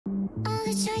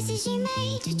choices you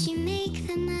made, would you make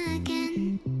them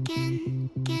again, again,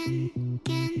 again,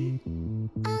 again?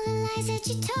 All the lies that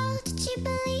you told, did you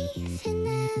believe in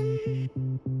them?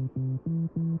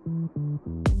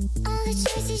 All the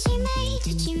choices you made,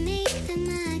 would you make them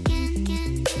again,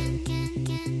 again, again,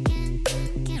 again,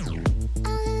 again, again?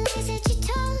 All the lies that you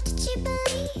told, did you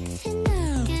believe in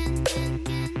them? Again, again,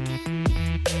 again,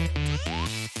 again, again.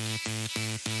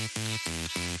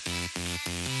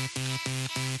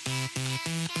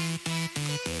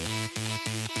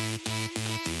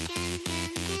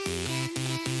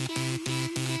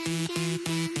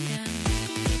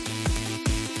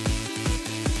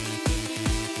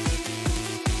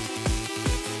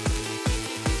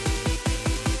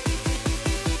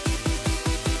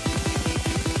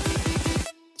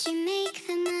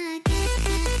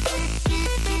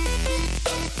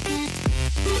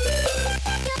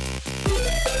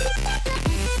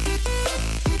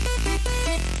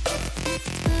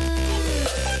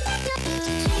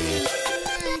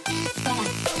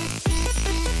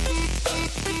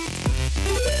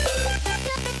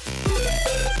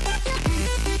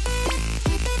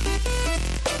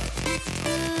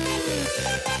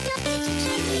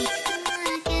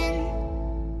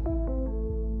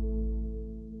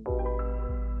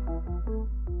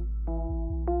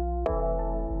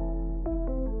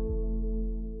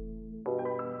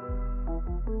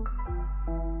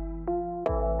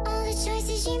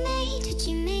 Choices you made, would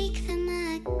you make them again?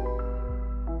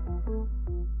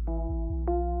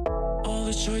 All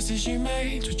the choices you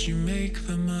made, would you make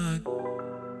them again?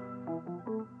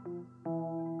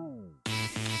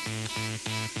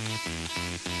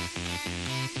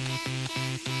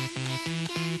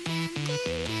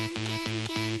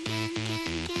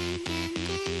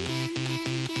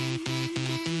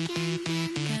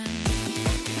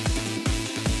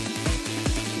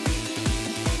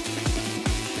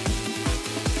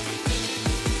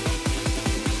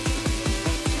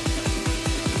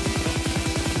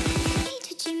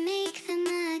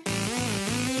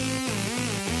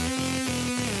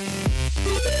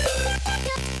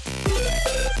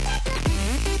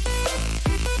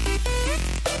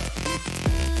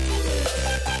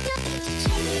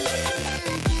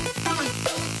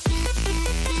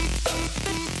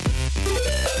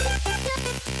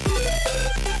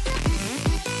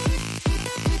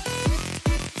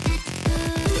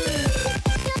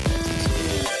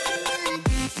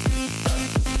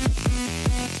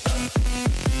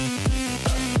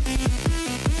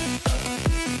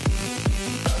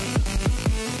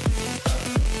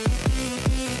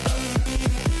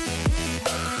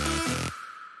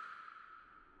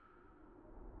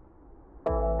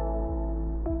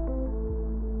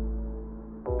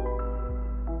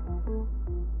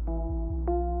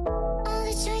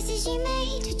 Choices you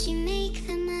made, would you make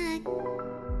them again,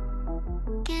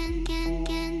 again,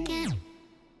 again, again?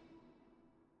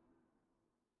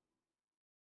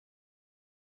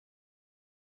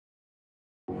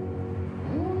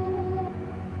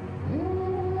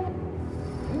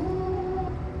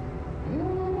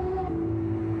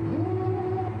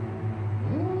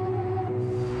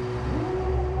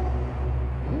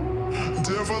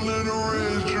 Devil in a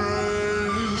red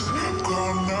dress,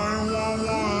 call 911,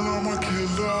 I'm a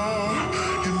killer.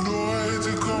 You know I hate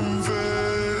to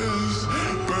confess.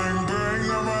 Bang, bang,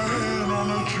 got my hand on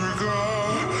the trigger.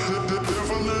 The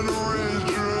devil in a red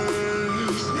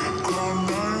dress, call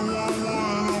 911,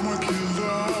 I'm a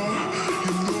killer.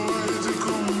 You know I hate to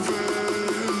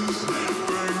confess.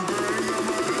 Bang, bang, got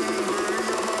my hand,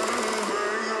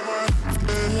 bang, got my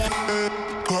hand,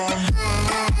 call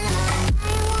 911.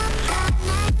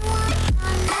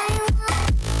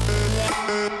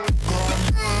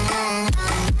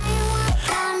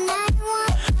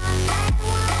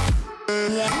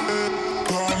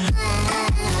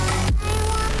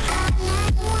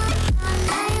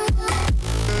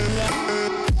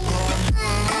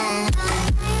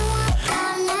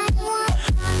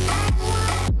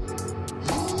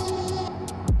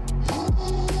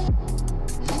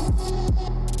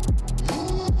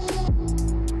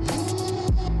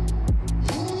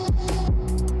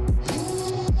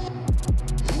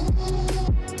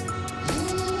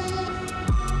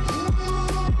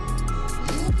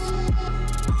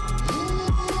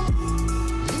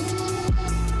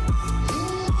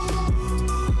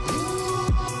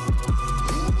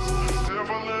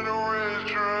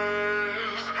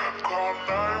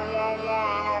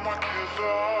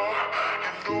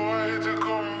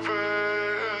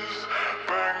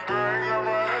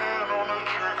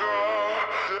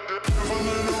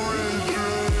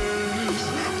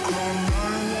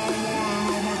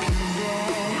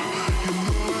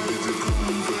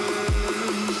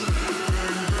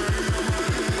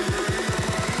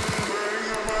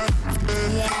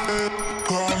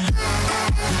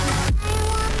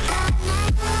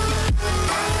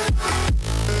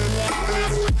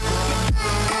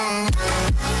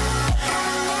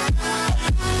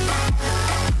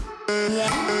 Racing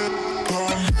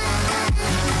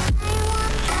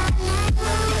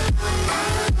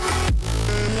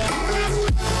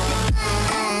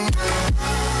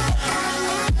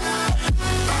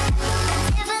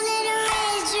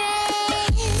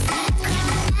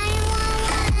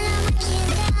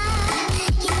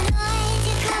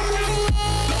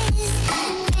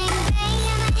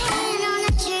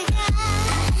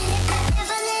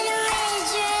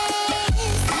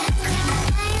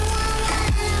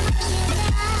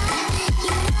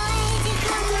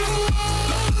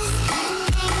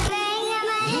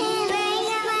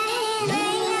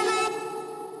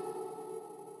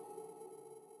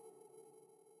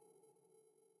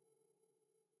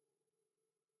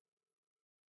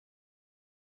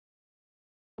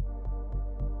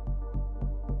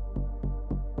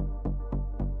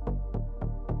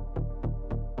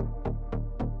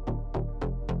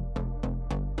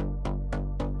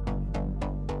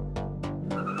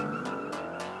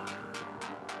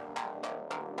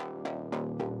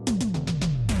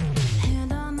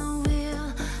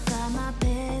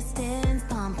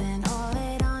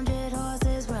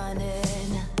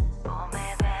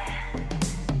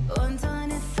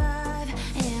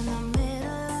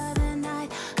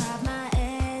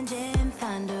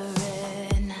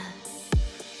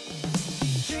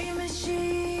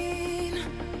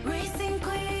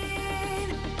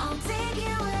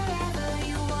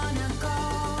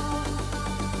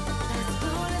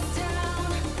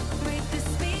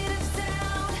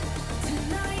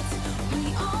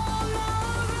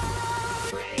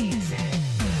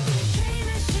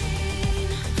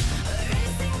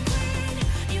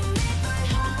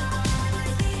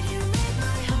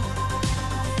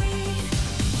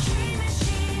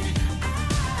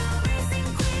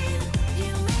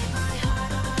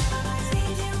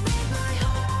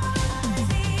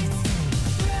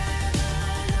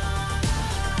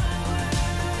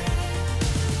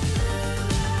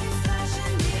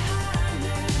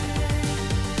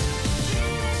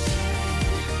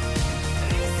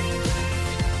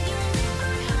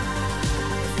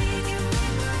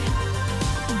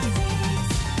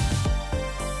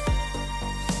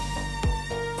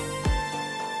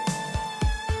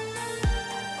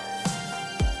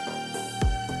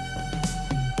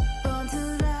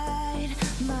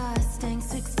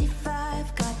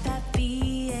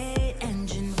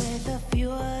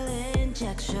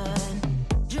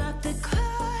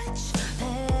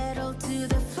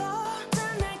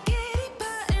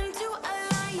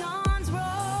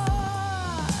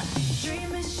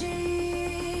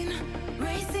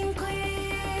queen.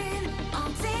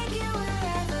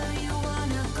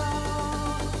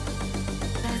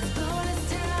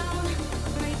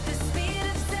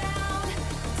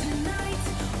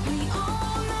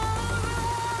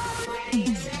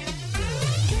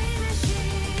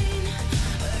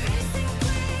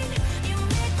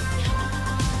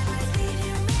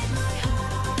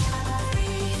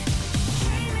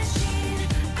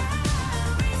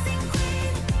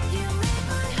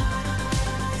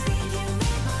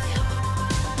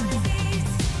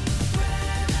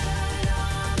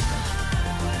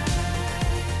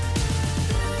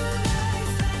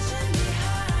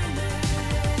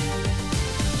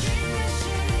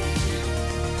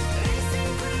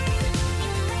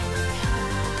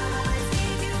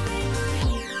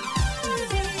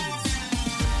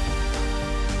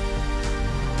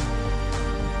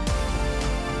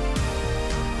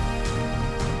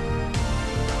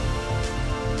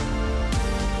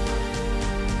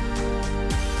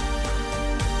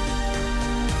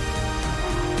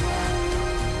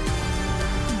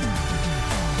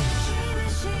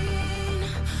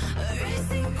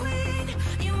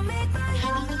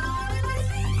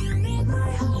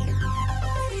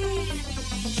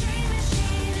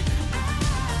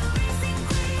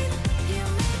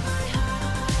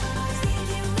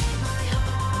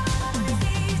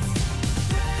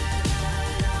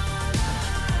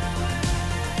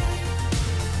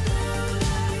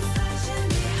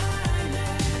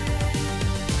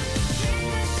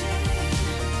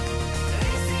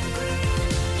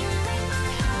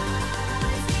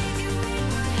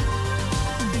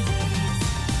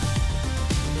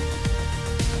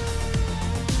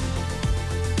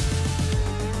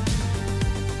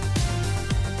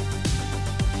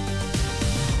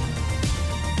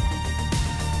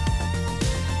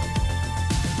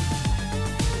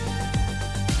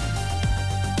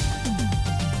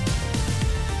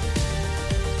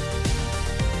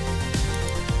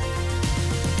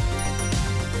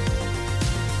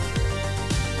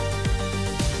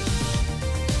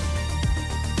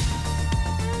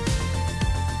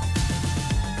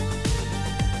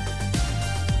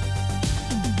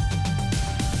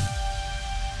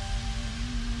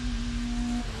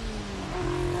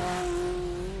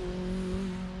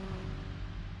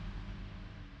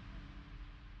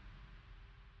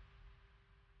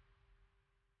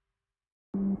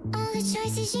 the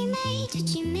choices you made, would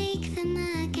you make them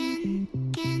again,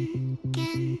 again,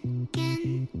 again,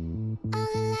 again? All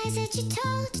the lies that you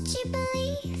told, did you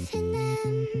believe in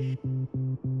them?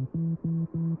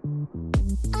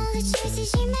 All the choices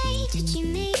you made, would you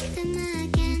make them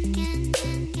again, again,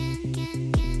 again, again,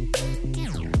 again,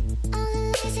 again? All the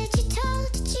lies that you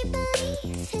told, did you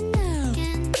believe in them?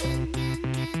 Again, again, again,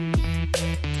 again,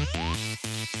 again.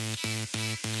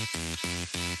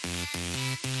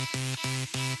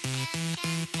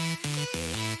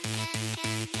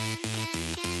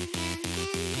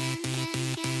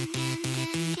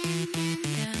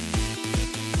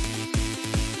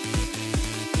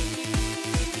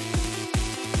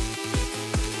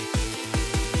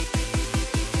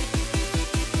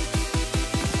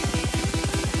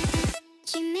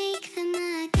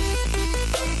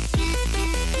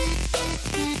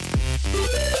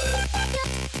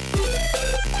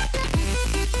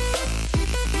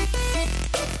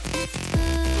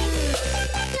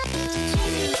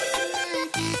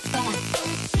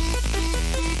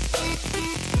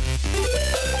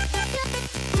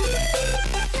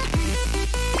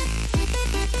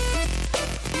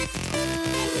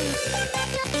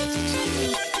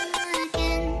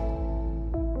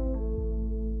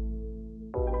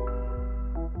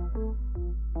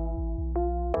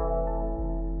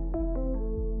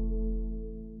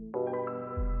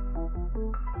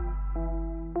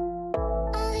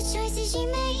 Choices you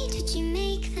made, would you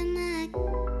make them again?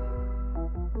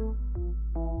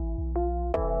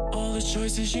 All the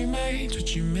choices you made, would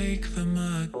you make them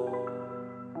again?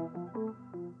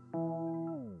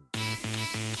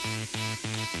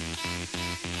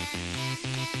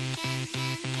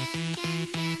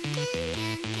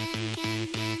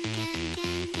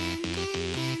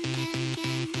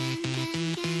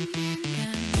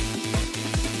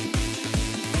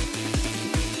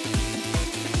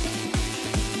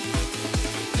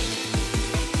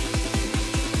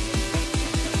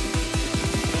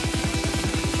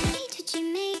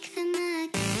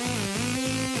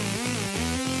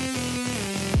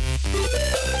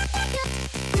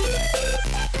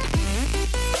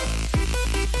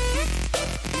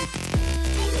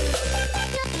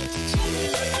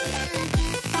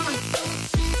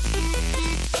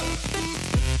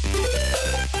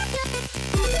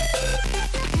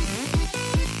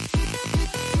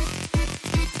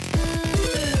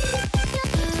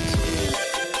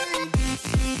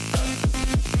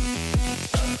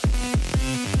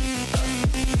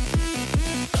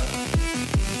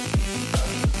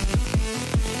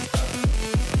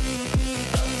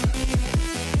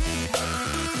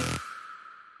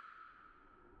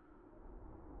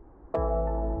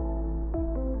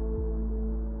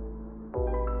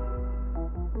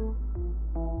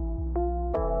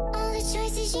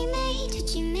 Choices you made, would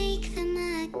you make them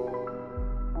again,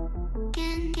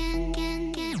 again, again,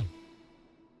 again?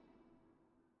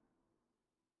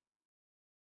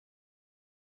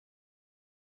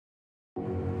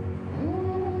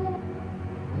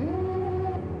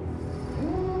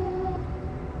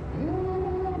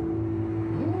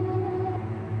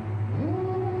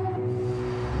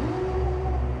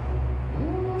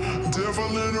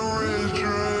 Devil in a red